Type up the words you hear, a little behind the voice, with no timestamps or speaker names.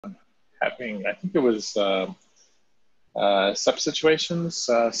having, I think it was sub situations,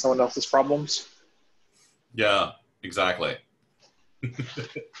 someone else's problems. Yeah, exactly.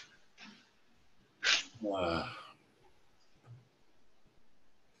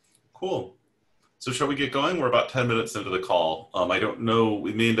 Cool. So shall we get going? We're about 10 minutes into the call. I don't know,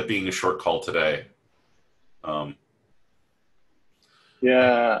 it may end up being a short call today.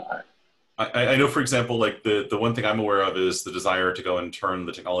 Yeah. I know, for example, like the one thing I'm aware of is the desire to go and turn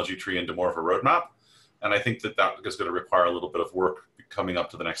the technology tree into more of a roadmap. And I think that that is going to require a little bit of work coming up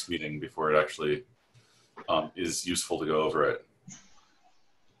to the next meeting before it actually is useful to go over it.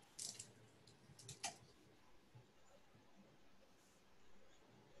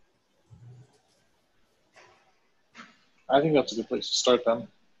 I think that's a good place to start then.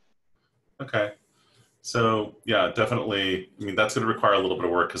 Okay. So yeah, definitely. I mean, that's going to require a little bit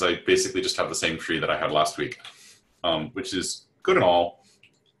of work because I basically just have the same tree that I had last week, which is good and all.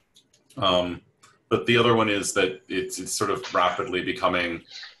 But the other one is that it's sort of rapidly becoming,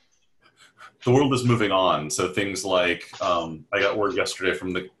 the world is moving on. So things like, I got word yesterday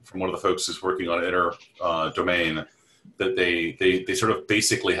from one of the folks who's working on inner domain that they sort of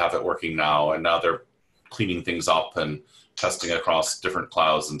basically have it working now, and now they're cleaning things up and testing across different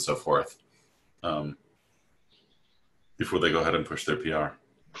clouds and so forth before they go ahead and push their PR.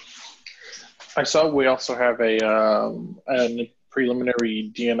 I saw we also have a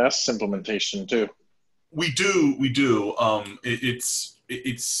preliminary DNS implementation too. We do. It's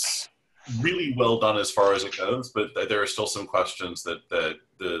really well done as far as it goes, but there are still some questions that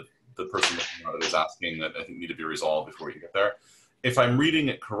the person looking at it is asking that I think need to be resolved before you get there. If I'm reading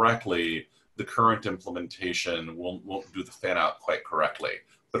it correctly, the current implementation won't do the fan out quite correctly,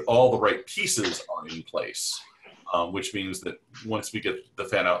 but all the right pieces are in place, which means that once we get the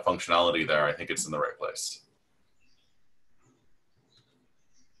fan out functionality there, I think it's in the right place.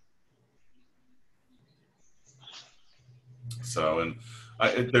 So, and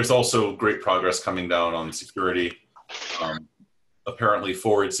there's also great progress coming down on security. Apparently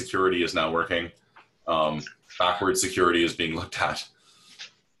forward security is now working. Backward security is being looked at.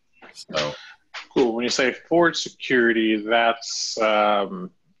 So. Cool. When you say forward security, that's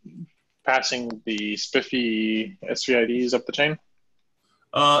passing the spiffy SVIDs up the chain?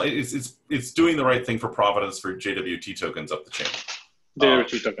 It's doing the right thing for provenance for JWT tokens up the chain.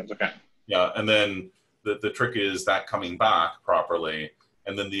 JWT tokens, okay. Yeah, and then the trick is that coming back properly,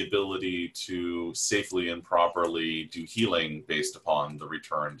 and then the ability to safely and properly do healing based upon the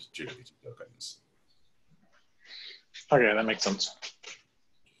returned JWT tokens. Okay, that makes sense.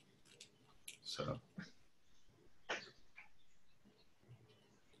 So.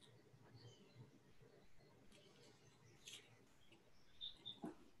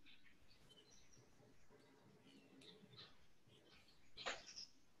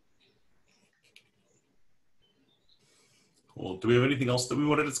 Cool. Do we have anything else that we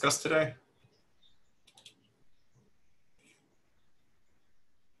want to discuss today?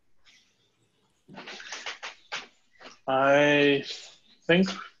 I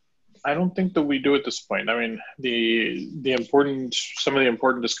don't think that we do at this point. I mean, some of the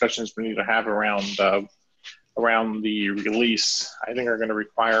important discussions we need to have around the release, I think, are going to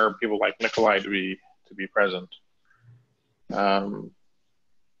require people like Nikolai to be present. Yeah,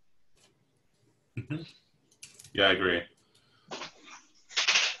 I agree.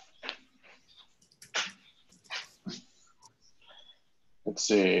 Let's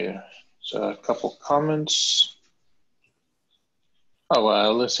see. So a couple comments.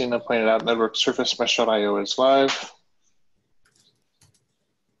 Oh, Lucina pointed out network surface mesh.io is live.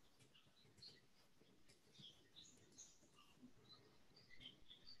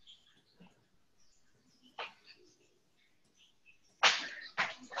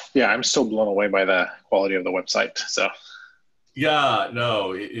 Yeah, I'm still blown away by the quality of the website. So. Yeah,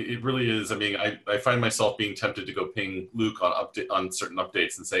 no, it really is. I mean, I find myself being tempted to go ping Luke on certain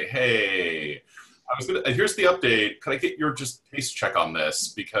updates and say, hey, here's the update. Can I get your just taste check on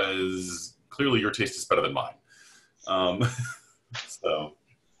this? Because clearly your taste is better than mine. So.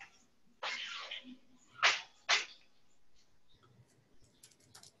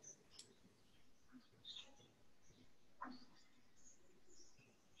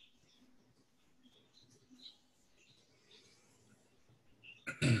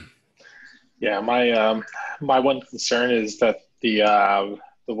 Yeah, my one concern is that the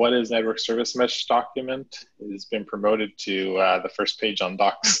what is network service mesh document has been promoted to the first page on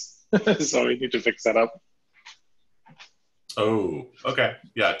docs. So we need to fix that up. Oh, okay.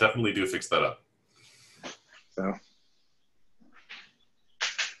 Yeah, definitely do fix that up. So.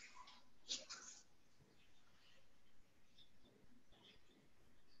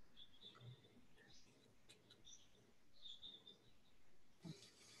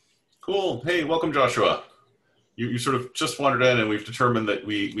 Cool. Hey, welcome, Joshua. You sort of just wandered in, and we've determined that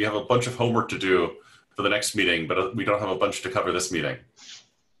we have a bunch of homework to do for the next meeting, but we don't have a bunch to cover this meeting.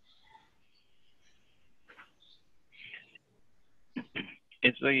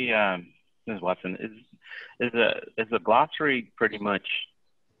 Is the Ms. Watson, is the glossary pretty much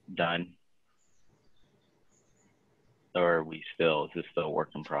done, or is this still a work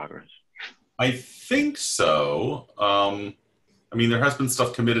in progress? I think so. I mean, there has been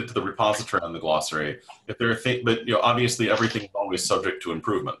stuff committed to the repository on the glossary. If there are but obviously everything is always subject to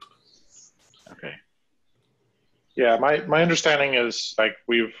improvement. Okay. Yeah, my understanding is like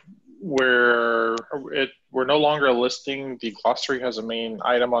we're no longer listing the glossary as a main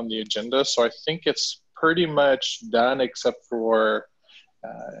item on the agenda, so I think it's pretty much done except for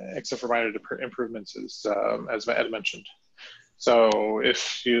minor improvements, as Ed mentioned. So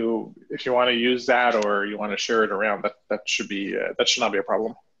if you want to use that or you want to share it around, that should not be a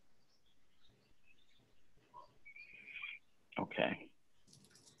problem. Okay.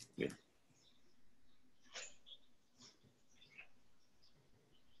 Good.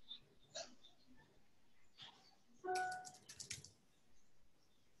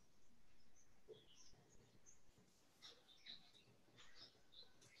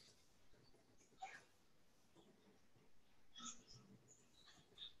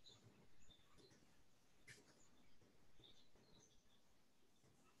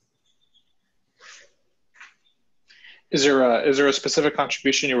 Is there a specific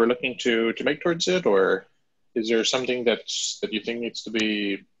contribution you were looking to make towards it, or is there something that you think needs to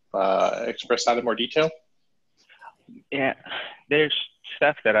be expressed out in more detail? Yeah, there's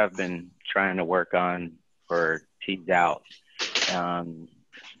stuff that I've been trying to work on or tease out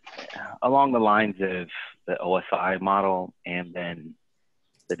along the lines of the OSI model, and then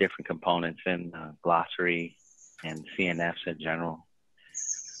the different components in the glossary and CNFs in general.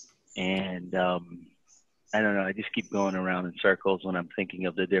 And I don't know, I just keep going around in circles when I'm thinking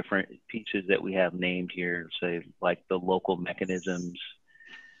of the different pieces that we have named here, say like the local mechanisms,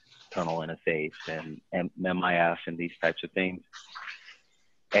 tunnel interface, and MIF and these types of things,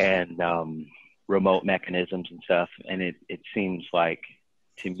 and remote mechanisms and stuff. And it seems like,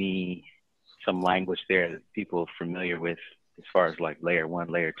 to me, some language there that people are familiar with as far as like layer 1,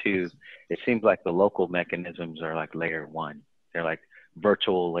 layer 2, it seems like the local mechanisms are like layer 1. They're like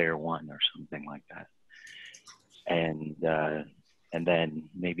virtual layer 1 or something like that. And then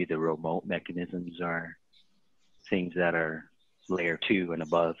maybe the remote mechanisms are things that are layer 2 and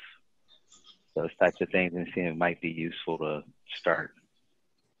above, those types of things. And it might be useful to start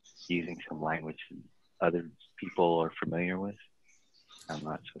using some language that other people are familiar with. I'm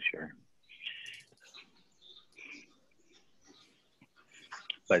not so sure.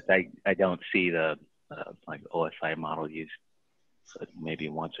 But I don't see the like OSI model used maybe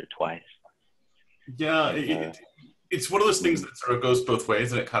once or twice. Yeah, it's one of those things that sort of goes both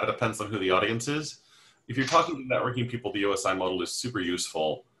ways, and it kind of depends on who the audience is. If you're talking to networking people, the OSI model is super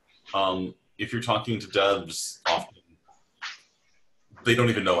useful. If you're talking to devs, often they don't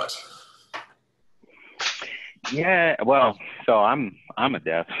even know it. Yeah, well, so I'm a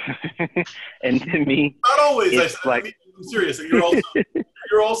dev, and to me, not always. It's like, I'm serious.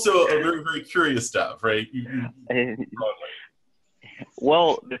 You're also a very, very curious dev, right?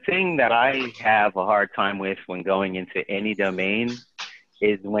 Well, the thing that I have a hard time with when going into any domain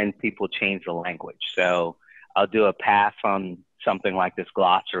is when people change the language. So I'll do a pass on something like this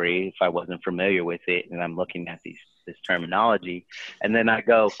glossary if I wasn't familiar with it, and I'm looking at this terminology, and then I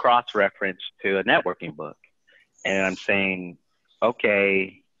go cross-reference to a networking book, and I'm saying,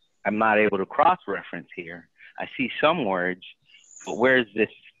 okay, I'm not able to cross-reference here. I see some words, but where's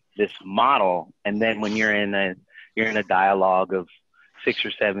this model? And then when you're in a dialogue of 6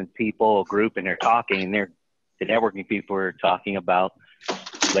 or 7 people, a group, and they're talking, and the networking people are talking about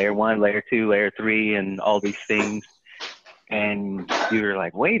layer 1, layer 2, layer 3, and all these things. And you're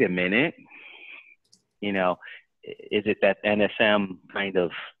like, wait a minute, is it that NSM kind of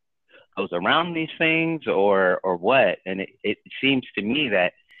goes around these things or what? And it seems to me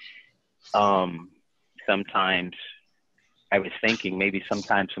that sometimes I was thinking maybe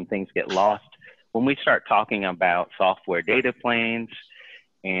sometimes some things get lost when we start talking about software data planes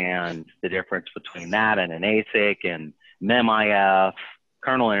and the difference between that and an ASIC and MIF,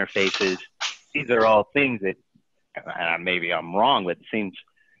 kernel interfaces. These are all things that, maybe I'm wrong, but it seems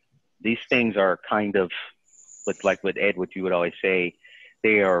these things are kind of, like with Ed, what you would always say,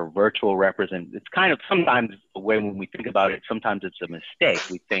 they are virtual it's kind of sometimes when we think about it, sometimes it's a mistake.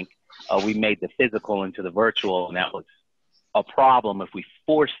 We think we made the physical into the virtual, and that was a problem if we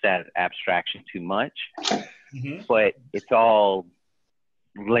force that abstraction too much. Mm-hmm. But it's all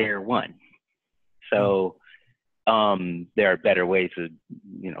layer 1. So there are better ways of,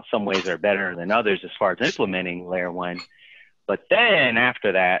 some ways are better than others as far as implementing layer 1. But then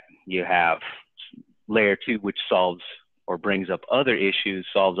after that, you have layer 2, which solves or brings up other issues,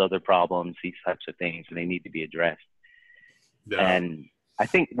 solves other problems, these types of things, and they need to be addressed. Yeah. And I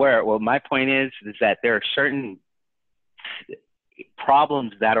think my point is that there are certain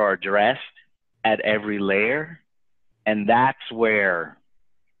problems that are addressed at every layer. And that's where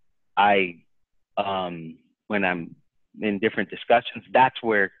when I'm in different discussions, that's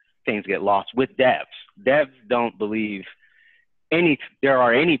where things get lost with devs. Devs don't believe there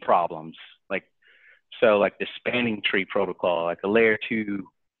are any problems. Like the spanning tree protocol, like a layer 2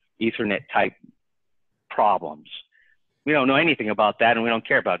 Ethernet type problems. We don't know anything about that, and we don't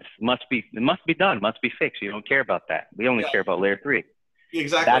care about it. It must be done, must be fixed. You don't care about that. We only care about layer 3.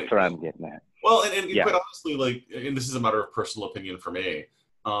 Exactly. That's what I'm getting at. Well, and quite honestly, and this is a matter of personal opinion for me,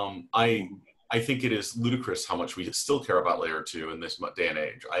 I think it is ludicrous how much we still care about layer 2 in this day and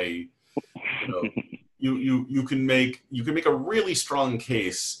age. You can make a really strong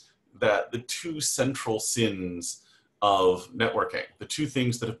case that the two central sins of networking, the two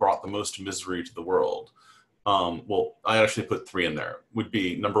things that have brought the most misery to the world, well, I actually put 3 in there, would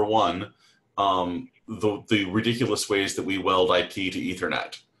be number 1, the ridiculous ways that we weld IP to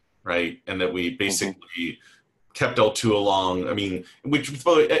Ethernet, right? And that we basically kept L2 along. I mean, which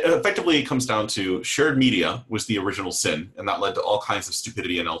effectively comes down to shared media was the original sin, and that led to all kinds of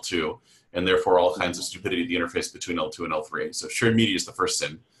stupidity in L2, and therefore all kinds of stupidity at the interface between L2 and L3. So shared media is the first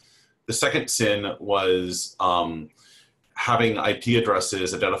sin. The second sin was having IP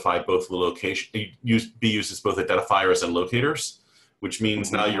addresses identify both the location, be used as both identifiers and locators, which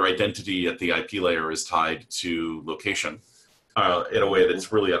means now your identity at the IP layer is tied to location in a way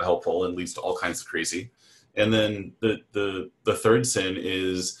that's really unhelpful and leads to all kinds of crazy. And then the third sin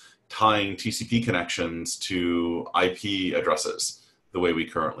is tying TCP connections to IP addresses the way we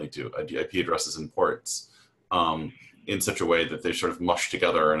currently do, IP addresses and ports, in such a way that they sort of mush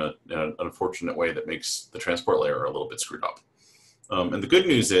together in an unfortunate way that makes the transport layer a little bit screwed up. And the good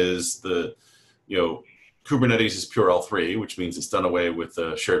news is Kubernetes is pure L3, which means it's done away with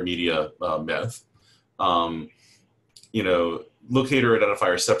the shared media myth. Locator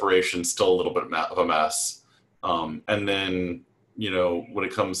identifier separation still a little bit of a mess. And then, when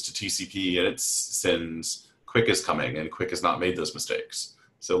it comes to TCP and its sins, Quick is coming, and Quick has not made those mistakes.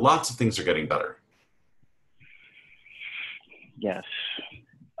 So lots of things are getting better. Yes.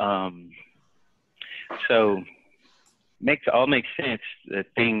 So all makes sense. The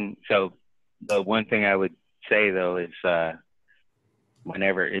one thing I would say though is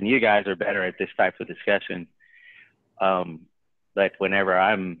whenever, and you guys are better at this type of discussion, but whenever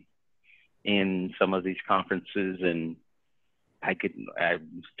I'm in some of these conferences, and I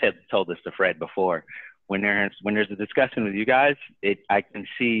told this to Fred before, when there's a discussion with you guys, I can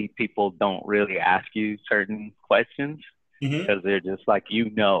see people don't really ask you certain questions because they're just like,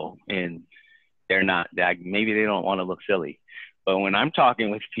 and they're not, maybe they don't want to look silly. But when I'm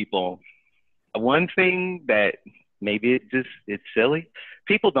talking with people, one thing that maybe it's silly,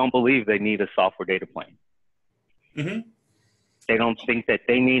 people don't believe they need a software data plane. They don't think that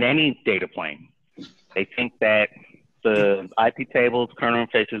they need any data plane. They think that the IP tables, kernel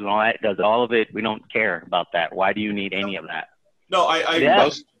interfaces, and all that does all of it. We don't care about that. Why do you need any of that? No,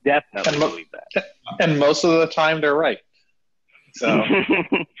 I definitely believe that. And most of the time, they're right. So,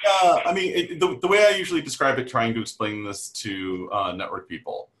 I mean, the way I usually describe it, trying to explain this to network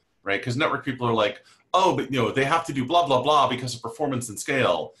people, right? Because network people are like, oh, but they have to do blah blah blah because of performance and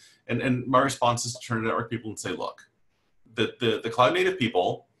scale. And my response is to turn to network people and say, look, the cloud native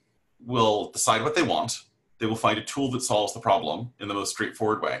people will decide what they want. They will find a tool that solves the problem in the most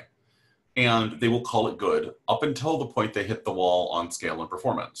straightforward way, and they will call it good up until the point they hit the wall on scale and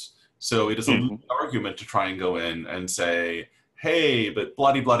performance. So it is an argument to try and go in and say, hey, but blah,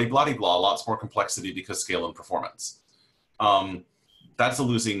 lots more complexity because scale and performance. That's a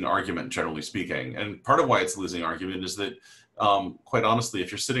losing argument, generally speaking. And part of why it's a losing argument is that, quite honestly,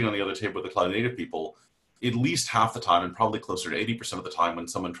 if you're sitting on the other table with the cloud native people, at least half the time, and probably closer to 80% of the time when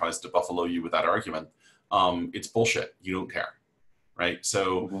someone tries to buffalo you with that argument, it's bullshit. You don't care, right?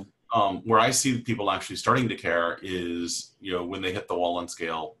 So where I see people actually starting to care is, when they hit the wall on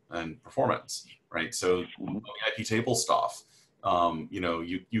scale and performance, right? So the IP table stuff,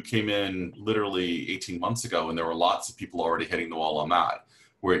 you came in literally 18 months ago and there were lots of people already hitting the wall on that,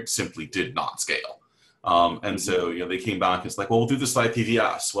 where it simply did not scale. And so, they came back and it's like, well, we'll do this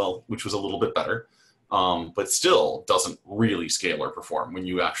IPVS, which was a little bit better, but still doesn't really scale or perform when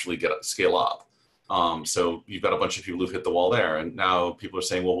you actually get it scale up. So you've got a bunch of people who've hit the wall there, and now people are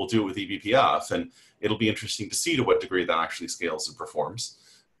saying, well, we'll do it with eBPF, and it'll be interesting to see to what degree that actually scales and performs.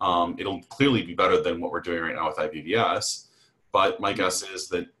 It'll clearly be better than what we're doing right now with IPVS, but my guess is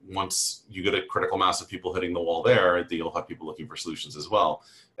that once you get a critical mass of people hitting the wall there, you'll have people looking for solutions as well.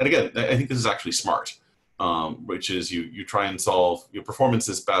 And again, I think this is actually smart, which is you try and solve, your performance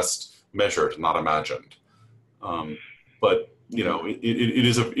is best measured, not imagined. But you know,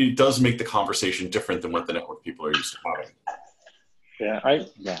 it does make the conversation different than what the network people are used to having.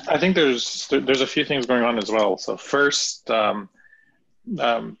 Yeah, I think there's a few things going on as well. So first, I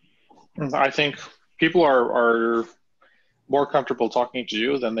think people are more comfortable talking to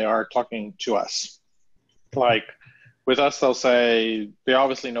you than they are talking to us. Like with us, they'll say they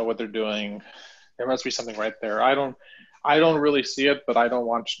obviously know what they're doing. There must be something right there. I don't really see it, but I don't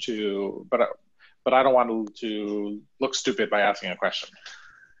want to. But I don't want to look stupid by asking a question.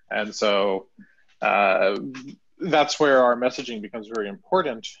 And so that's where our messaging becomes very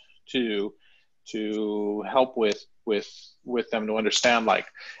important to help with them to understand, like,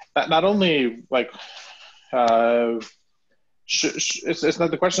 not only like it's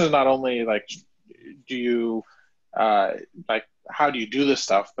not, the question is not only like, do you like, how do you do this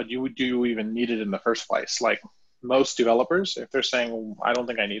stuff, but do you even need it in the first place? Like most developers, if they're saying, I don't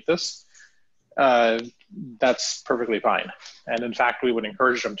think I need this, that's perfectly fine. And in fact, we would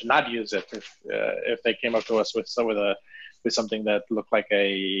encourage them to not use it if they came up to us with something that looked like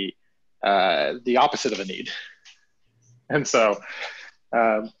the opposite of a need. And so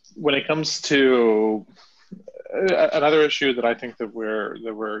when it comes to another issue that I think that we're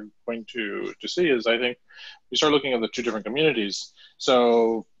going to see is, I think we start looking at the two different communities.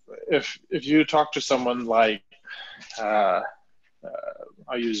 So if you talk to someone like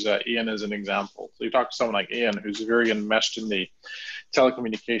I'll use Ian as an example. So you talk to someone like Ian, who's very enmeshed in the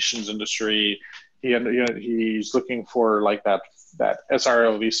telecommunications industry. He's looking for like that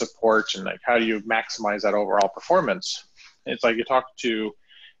SRLV support, and like, how do you maximize that overall performance? It's like you talk to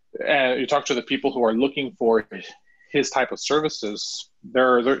the people who are looking for his type of services.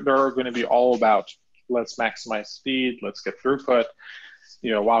 They're going to be all about, let's maximize speed, let's get throughput,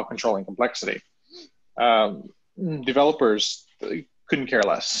 while controlling complexity. Developers couldn't care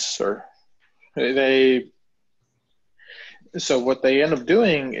less, or so what they end up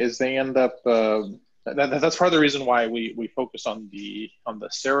doing is they end up that's part of the reason why we focus on the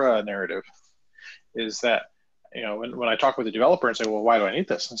Sarah narrative, is that when I talk with a developer and say, well, why do I need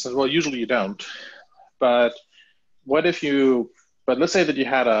this? I said, well, usually you don't, but let's say that you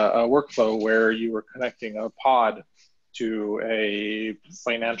had a workflow where you were connecting a pod to a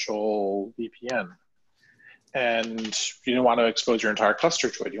financial VPN, and you didn't want to expose your entire cluster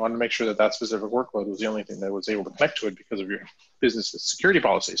to it. You wanted to make sure that specific workload was the only thing that was able to connect to it because of your business's security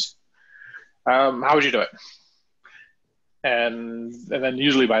policies. How would you do it? And then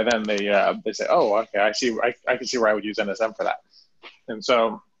usually by then they say, oh, okay, I see. I can see where I would use NSM for that. And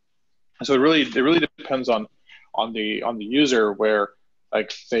so it really depends on the user, where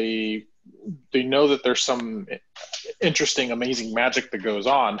like they know that there's some interesting, amazing magic that goes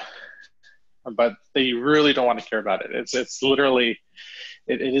on, but they really don't want to care about it. It's literally,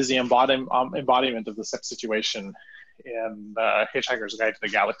 it is the embodiment of the situation in Hitchhiker's Guide to the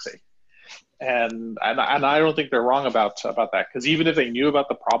Galaxy. And I don't think they're wrong about that, because even if they knew about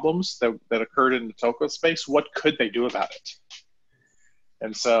the problems that occurred in the telco space, what could they do about it?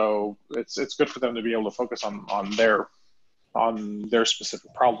 And so it's good for them to be able to focus on their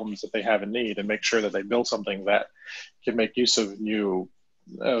specific problems that they have in need, and make sure that they build something that can make use of new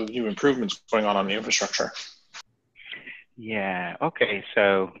improvements going on the infrastructure. Yeah. Okay.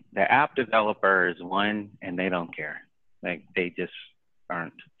 So the app developer is one, and they don't care. Like, they just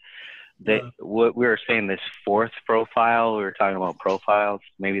aren't. What we were saying, this fourth profile, we were talking about profiles.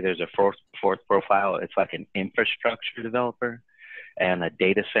 Maybe there's a fourth profile. It's like an infrastructure developer and a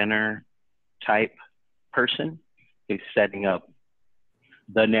data center type person who's setting up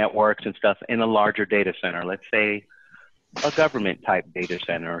the networks and stuff in a larger data center. Let's say a government type data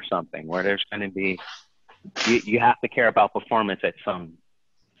center or something, where there's going to be, you have to care about performance at some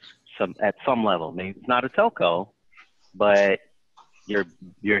level. Maybe it's not a telco, but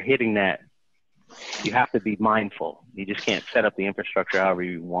you're hitting that. You have to be mindful. You just can't set up the infrastructure however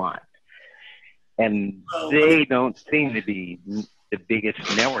you want. And they don't seem to be the biggest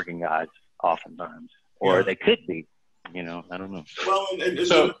networking guys oftentimes, or they could be. I don't know. Well, and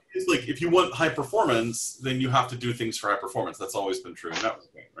so it's like, if you want high performance, then you have to do things for high performance. That's always been true in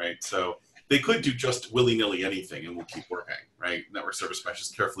networking, right? So they could do just willy-nilly anything and will keep working, right? Network service mesh is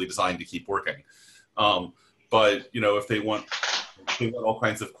carefully designed to keep working. But if they want they've got all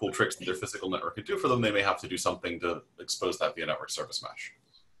kinds of cool tricks that their physical network can do for them. They may have to do something to expose that via network service mesh.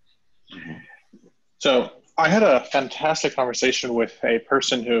 So I had a fantastic conversation with a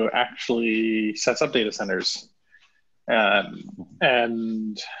person who actually sets up data centers.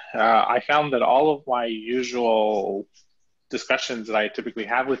 And I found that all of my usual discussions that I typically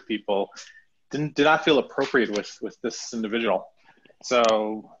have with people did not feel appropriate with this individual.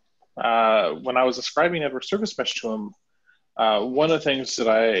 So when I was describing network service mesh to him, one of the things that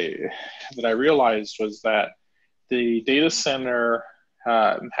I realized was that the data center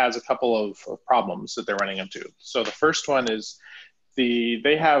has a couple of problems that they're running into. So the first one is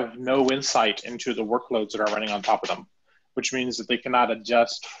they have no insight into the workloads that are running on top of them, which means that they cannot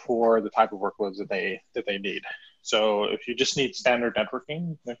adjust for the type of workloads that they need. So if you just need standard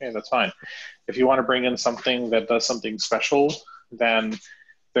networking, okay, that's fine. If you want to bring in something that does something special, then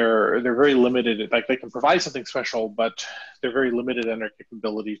they're very limited. Like, they can provide something special, but they're very limited in their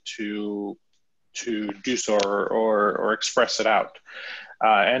capability to do so or express it out.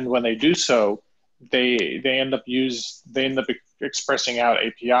 And when they do so, they end up expressing out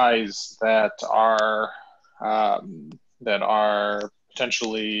APIs that are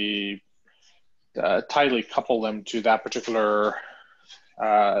potentially tightly couple them to that particular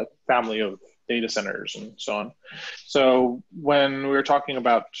family of data centers and so on. So when we were talking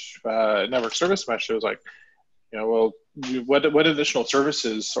about network service mesh, it was like, well, what additional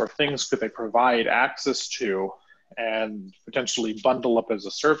services or things could they provide access to and potentially bundle up as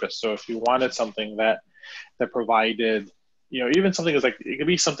a service? So if you wanted something that provided, even something is like, it could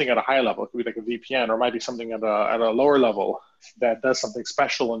be something at a high level, it could be like a VPN, or it might be something at a lower level that does something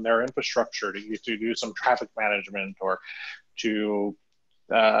special in their infrastructure to do some traffic management or to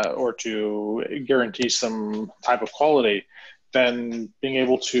guarantee some type of quality. Then being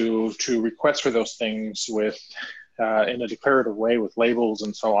able to request for those things with in a declarative way with labels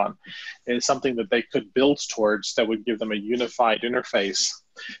and so on is something that they could build towards that would give them a unified interface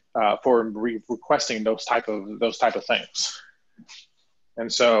for requesting those type of things.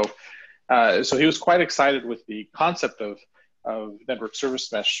 And so he was quite excited with the concept of network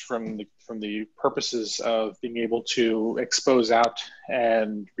service mesh from the purposes of being able to expose out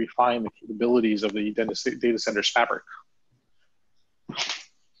and refine the capabilities of the data center's fabric.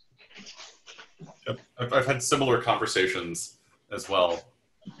 Yep. I've had similar conversations as well.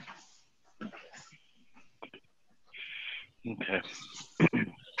 Okay.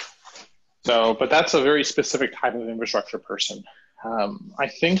 So, but that's a very specific type of infrastructure person. I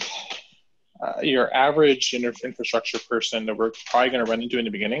think your average infrastructure person that we're probably going to run into in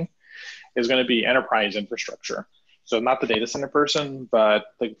the beginning is going to be enterprise infrastructure. So not the data center person, but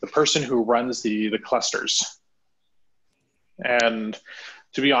the person who runs the clusters. And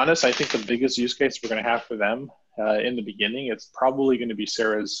to be honest, I think the biggest use case we're going to have for them in the beginning, it's probably going to be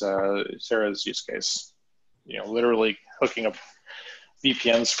Sarah's use case. Literally hooking up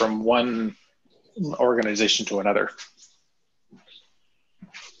VPNs from one organization to another.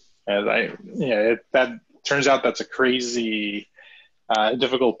 And that turns out that's a crazy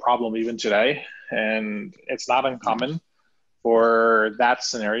difficult problem even today, and it's not uncommon for that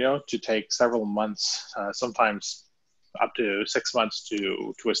scenario to take several months, sometimes up to 6 months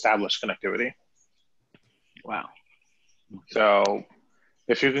to establish connectivity. Wow. So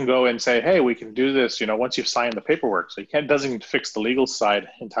if you can go and say, hey, we can do this, once you've signed the paperwork, so it doesn't fix the legal side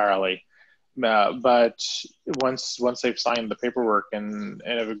entirely, but once they've signed the paperwork and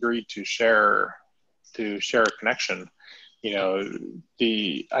have agreed to share a connection,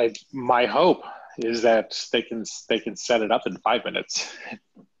 my hope is that they can set it up in 5 minutes.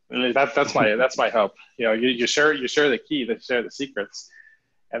 That's my hope. You share the key, you share the secrets,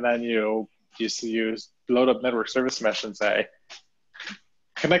 and then you load up network service mesh and say,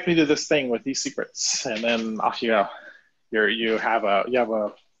 connect me to this thing with these secrets, and then off you go. You have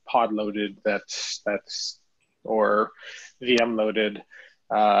a pod loaded that's or VM loaded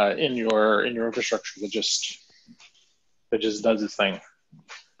in your infrastructure that just does its thing.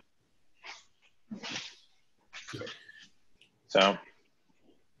 So.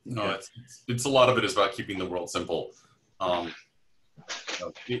 No, it's a lot of it is about keeping the world simple.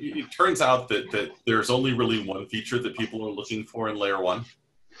 It turns out that there's only really one feature that people are looking for in layer one,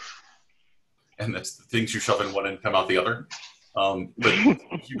 and that's the things you shove in one and come out the other. But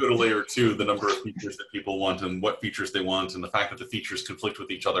if you go to layer two, the number of features that people want and what features they want, and the fact that the features conflict with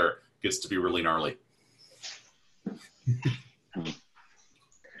each other gets to be really gnarly.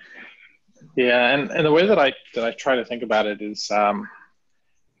 Yeah, and the way that I try to think about it is,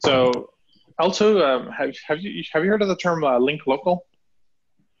 so also, have you heard of the term link local?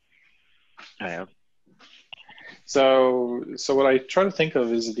 I have. So what I try to think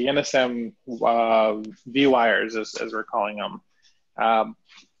of is the NSM V-wires, as we're calling them,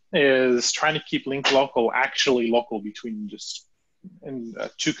 is trying to keep link local actually local between just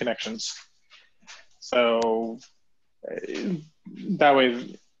two connections. So that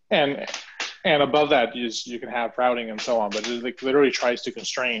way, and above that, you can have routing and so on, but it like literally tries to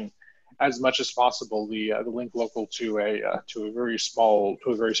constrain as much as possible the link local to a very small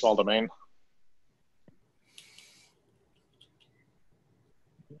domain.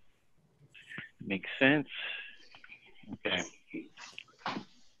 Makes sense. Okay.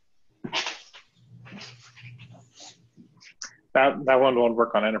 That one won't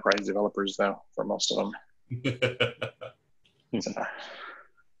work on enterprise developers though, for most of them. So.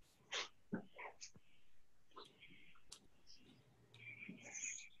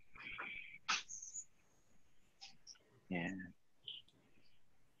 Yeah.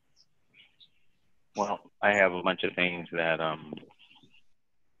 Well, I have a bunch of things that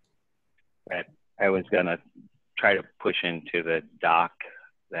that I was gonna try to push into the doc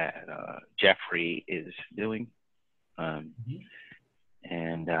that Jeffrey is doing,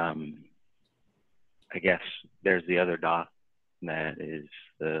 and I guess there's the other doc that is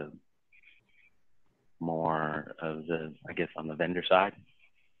the more of the, I guess, on the vendor side.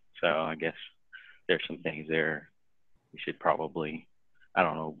 So I guess there's some things there we should probably, I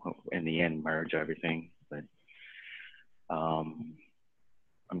don't know, in the end merge everything, but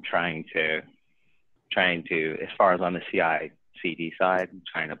I'm trying to, as far as on the CI/CD side, I'm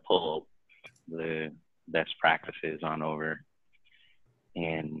trying to pull the best practices on over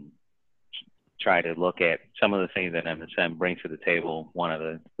and try to look at some of the things that MSM brings to the table.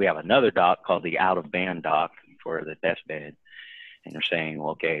 We have another doc called the out of band doc for the test bed. And they're saying,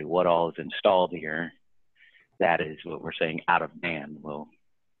 well, okay, what all is installed here? That is what we're saying out of band. Well,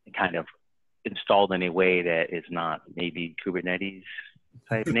 kind of installed in a way that is not maybe Kubernetes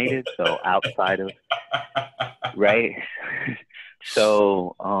type native, so outside of, right?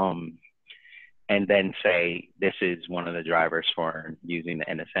 So, and then say, this is one of the drivers for using the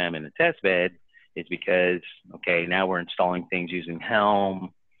NSM in the test bed is because, okay, now we're installing things using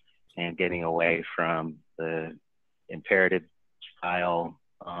Helm and getting away from the imperative style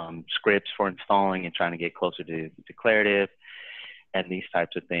scripts for installing and trying to get closer to declarative and these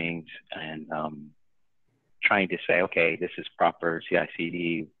types of things, and trying to say, okay, this is proper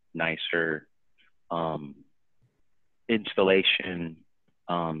CI/CD, nicer installation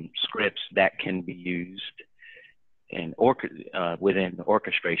scripts that can be used in within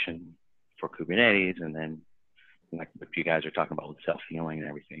orchestration for Kubernetes, and then like what you guys are talking about with self-healing and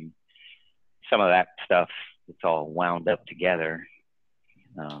everything. Some of that stuff, it's all wound up together.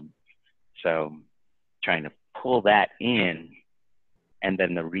 So trying to pull that in, and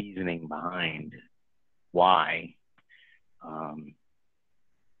then the reasoning behind why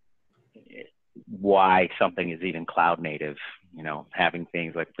something is even cloud native, you know, having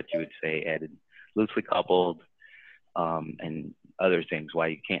things like what you would say added loosely coupled, and other things, why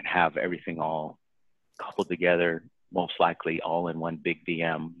you can't have everything all coupled together, most likely all in one big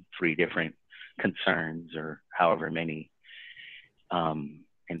VM, 3 different concerns or however many,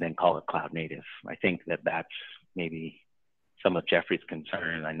 and then call it cloud native. I think that that's maybe some of Jeffrey's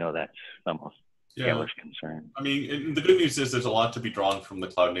concern. I know that's almost Geller's concern. I mean, the good news is there's a lot to be drawn from the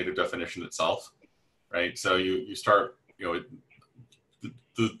cloud native definition itself, right? So you start, you know,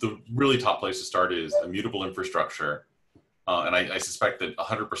 the really top place to start is immutable infrastructure. And I suspect that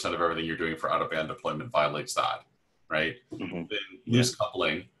 100% of everything you're doing for out-of-band deployment violates that, right? Then loose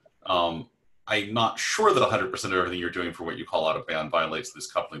coupling. I'm not sure that 100% of everything you're doing for what you call out-of-band violates loose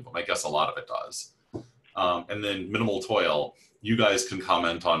coupling, but I guess a lot of it does. And then minimal toil. You guys can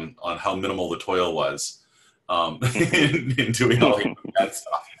comment on how minimal the toil was in doing all that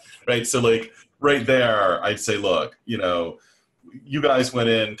stuff, right? So like right there, I'd say, look, you know, you guys went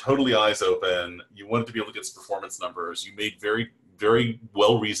in totally eyes open. You wanted to be able to get some performance numbers. You made very, very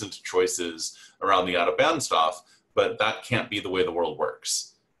well-reasoned choices around the out-of-band stuff, but that can't be the way the world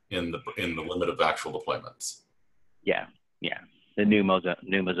works in the limit of actual deployments. Yeah. The NUMA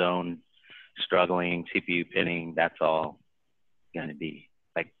zone, struggling, CPU pinning, that's all going to be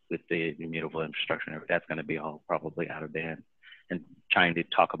like with the immutable infrastructure. That's going to be all probably out of band, and trying to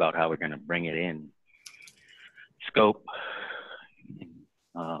talk about how we're going to bring it in scope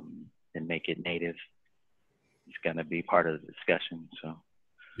and make it native. It's going to be part of the discussion. So.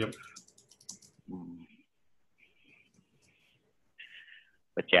 Yep.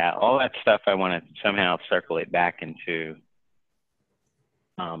 But yeah, all that stuff I want to somehow circulate back into.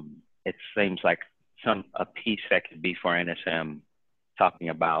 It seems like a piece that could be for NSM talking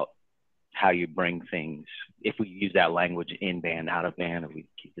about how you bring things. If we use that language in band, out of band, or we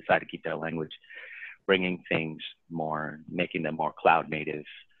decide to keep that language, bringing things more, making them more cloud native.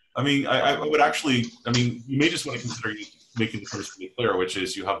 I mean, I would actually, I mean, you may just want to consider making the terms pretty clear, which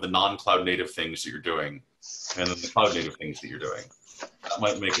is you have the non-cloud native things that you're doing, and then the cloud native things that you're doing. That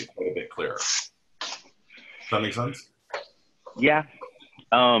might make it quite a bit clearer. Does that make sense? Yeah.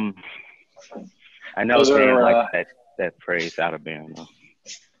 I know Dan likes that phrase, out of band.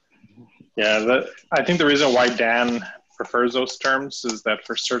 Yeah, I think the reason why Dan prefers those terms is that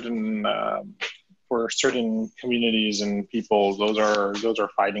for certain communities and people, those are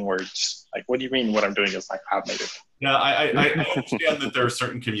fighting words. Like, what do you mean what I'm doing is like cloud native? Yeah, I understand that there are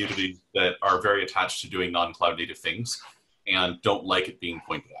certain communities that are very attached to doing non-cloud native things and don't like it being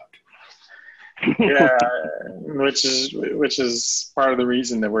pointed out. Yeah, which is part of the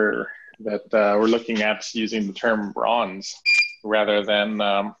reason that we're looking at using the term bronze rather than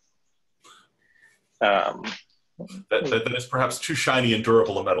that is perhaps too shiny and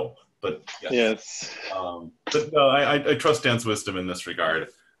durable a metal. But yes. But no, I trust Dan's wisdom in this regard.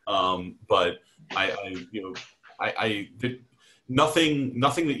 But nothing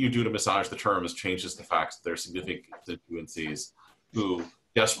that you do to massage the terms changes the fact that there are significant constituencies who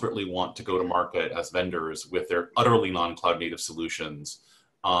desperately want to go to market as vendors with their utterly non-cloud native solutions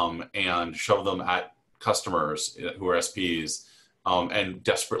and shove them at customers who are SPs and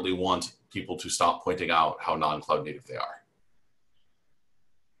desperately want people to stop pointing out how non-cloud native they are.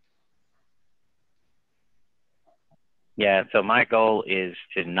 Yeah, so my goal is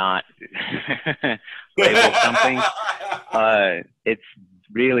to not label something. It's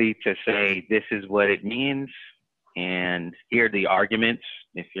really to say this is what it means, and here are the arguments.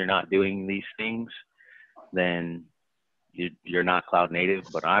 If you're not doing these things, then you're not cloud native,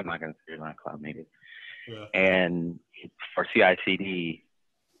 but I'm not going to say you're not cloud native. Yeah. And for CI/CD,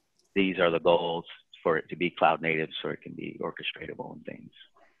 these are the goals for it to be cloud native so it can be orchestratable and things.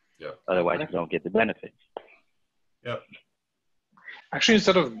 Yeah. Otherwise, you don't get the benefits. Yep. Actually,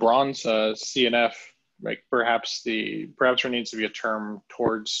 instead of bronze CNF, like perhaps there needs to be a term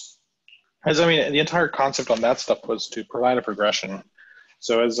towards, as I mean, the entire concept on that stuff was to provide a progression.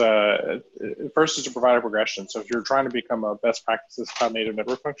 So first is to provide a progression. So if you're trying to become a best practices cloud native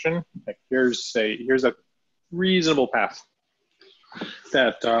network function, like here's a reasonable path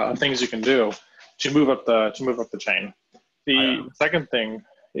that things you can do to move up the chain. The second thing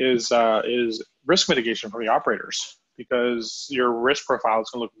is risk mitigation for the operators, because your risk profile is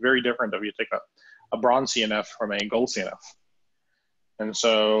going to look very different if you take a bronze CNF from a gold CNF. And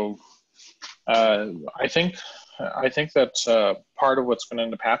so I think that part of what's going to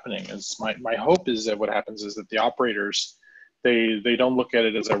end up happening is my hope is that what happens is that the operators, they don't look at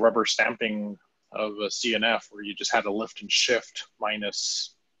it as a rubber stamping of a CNF where you just had a lift and shift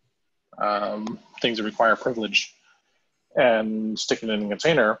minus things that require privilege and stick it in a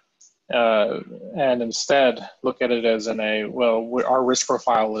container, and instead look at it as our risk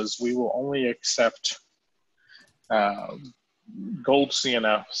profile is we will only accept gold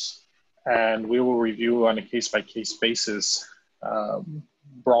CNFs, and we will review on a case-by-case basis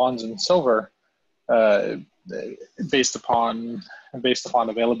bronze and silver based upon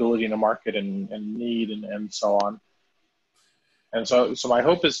availability in the market and need and so on. And so my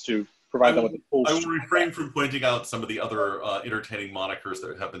hope is to provide them with the tools. I will refrain from pointing out some of the other entertaining monikers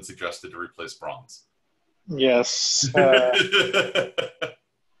that have been suggested to replace bronze. Yes. So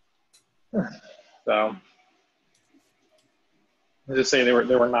I'll just say they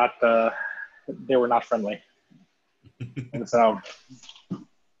were not friendly. And so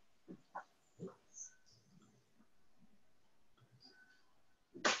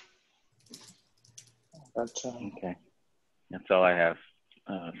okay, that's all I have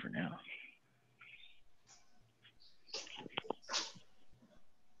for now.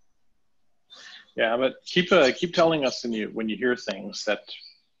 Yeah, but keep telling us when you hear things that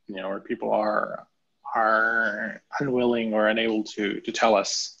where people are unwilling or unable to tell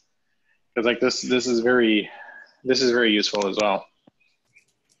us, because like this is very useful as well.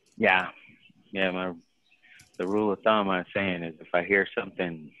 Yeah. The rule of thumb I'm saying is if I hear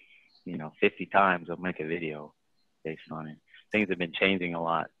something 50 times, I'll make a video based on it. Things have been changing a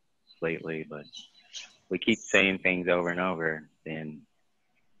lot lately, but we keep saying things over and over, then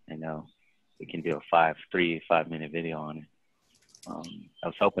we can do a 3-5 minute video on it. I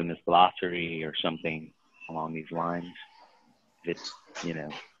was hoping this glossary or something along these lines, if it's, we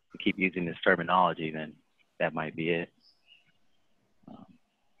keep using this terminology, then that might be it.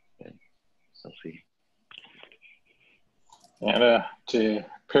 But we'll see. And to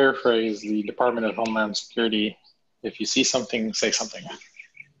paraphrase the Department of Homeland Security, if you see something, say something.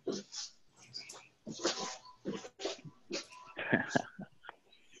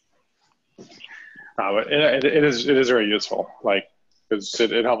 It is very useful, like, because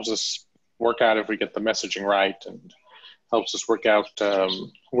it helps us work out if we get the messaging right, and helps us work out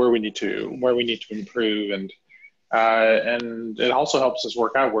where we need to improve, and it also helps us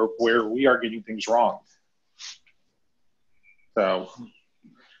work out where we are getting things wrong. So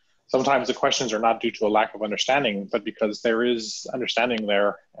sometimes the questions are not due to a lack of understanding, but because there is understanding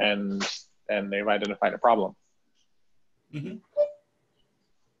there, and they've identified a problem. Mm-hmm.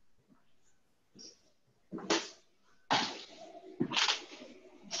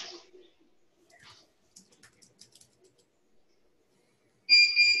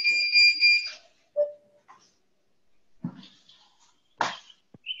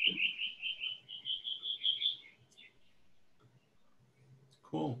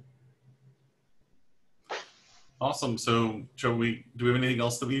 Cool. Awesome. So, do we have anything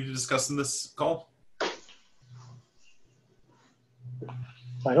else that we need to discuss in this call?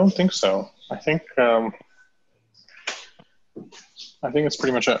 I don't think so. I think it's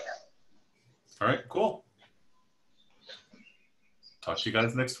pretty much it. All right, cool. Talk to you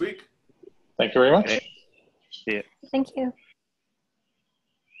guys next week. Thank you very much. Okay. See ya. Thank you.